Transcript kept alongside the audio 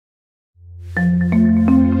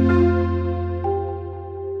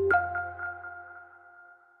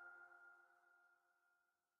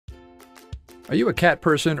Are you a cat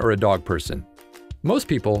person or a dog person? Most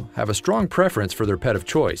people have a strong preference for their pet of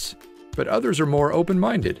choice, but others are more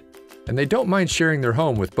open-minded, and they don't mind sharing their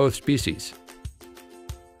home with both species.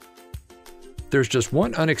 There's just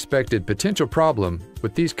one unexpected potential problem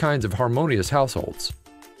with these kinds of harmonious households.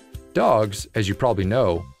 Dogs, as you probably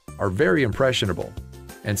know, are very impressionable,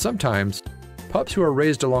 and sometimes pups who are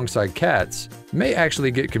raised alongside cats may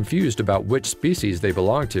actually get confused about which species they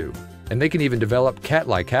belong to, and they can even develop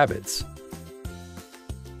cat-like habits.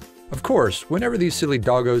 Of course, whenever these silly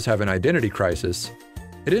doggos have an identity crisis,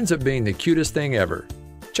 it ends up being the cutest thing ever.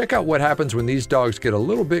 Check out what happens when these dogs get a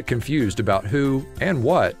little bit confused about who and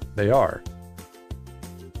what they are.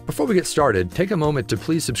 Before we get started, take a moment to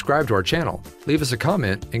please subscribe to our channel, leave us a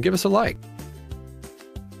comment, and give us a like.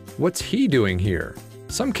 What's he doing here?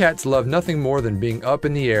 Some cats love nothing more than being up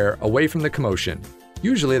in the air, away from the commotion.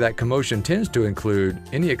 Usually that commotion tends to include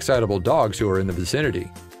any excitable dogs who are in the vicinity.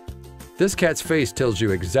 This cat's face tells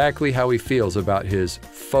you exactly how he feels about his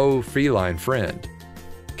faux feline friend.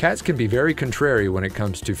 Cats can be very contrary when it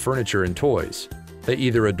comes to furniture and toys. They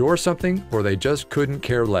either adore something or they just couldn't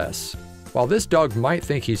care less. While this dog might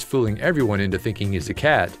think he's fooling everyone into thinking he's a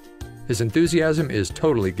cat, his enthusiasm is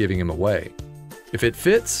totally giving him away. If it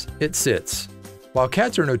fits, it sits. While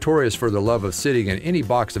cats are notorious for the love of sitting in any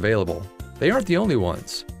box available, they aren't the only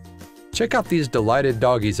ones. Check out these delighted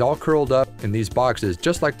doggies all curled up in these boxes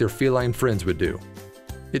just like their feline friends would do.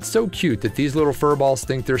 It's so cute that these little furballs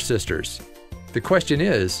think they're sisters. The question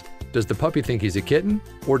is, does the puppy think he's a kitten,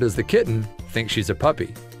 or does the kitten think she's a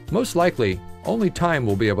puppy? Most likely, only time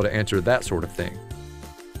will be able to answer that sort of thing.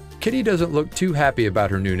 Kitty doesn't look too happy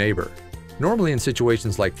about her new neighbor. Normally in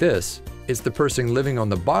situations like this, it's the person living on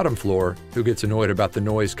the bottom floor who gets annoyed about the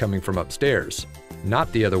noise coming from upstairs,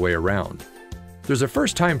 not the other way around. There's a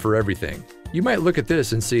first time for everything. You might look at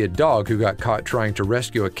this and see a dog who got caught trying to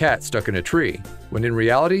rescue a cat stuck in a tree, when in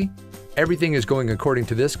reality, everything is going according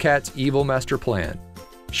to this cat's evil master plan.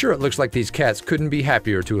 Sure, it looks like these cats couldn't be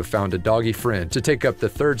happier to have found a doggy friend to take up the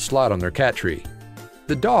third slot on their cat tree.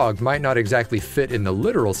 The dog might not exactly fit in the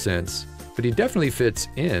literal sense, but he definitely fits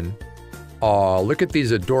in. Aw, look at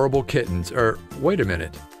these adorable kittens, wait a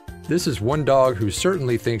minute. This is one dog who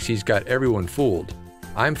certainly thinks he's got everyone fooled.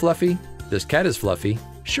 I'm fluffy, this cat is fluffy,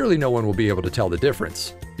 surely no one will be able to tell the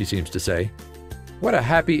difference, he seems to say. What a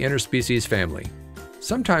happy interspecies family.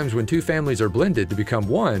 Sometimes when two families are blended to become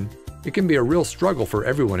one, it can be a real struggle for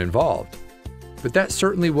everyone involved. But that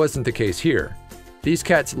certainly wasn't the case here. These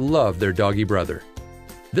cats love their doggy brother.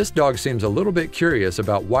 This dog seems a little bit curious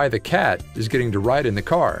about why the cat is getting to ride in the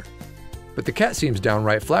car. But the cat seems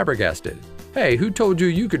downright flabbergasted. Hey, who told you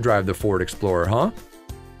you could drive the Ford Explorer, huh?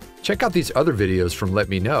 Check out these other videos from Let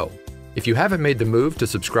Me Know. If you haven't made the move to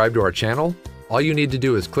subscribe to our channel, all you need to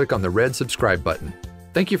do is click on the red subscribe button.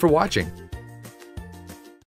 Thank you for watching.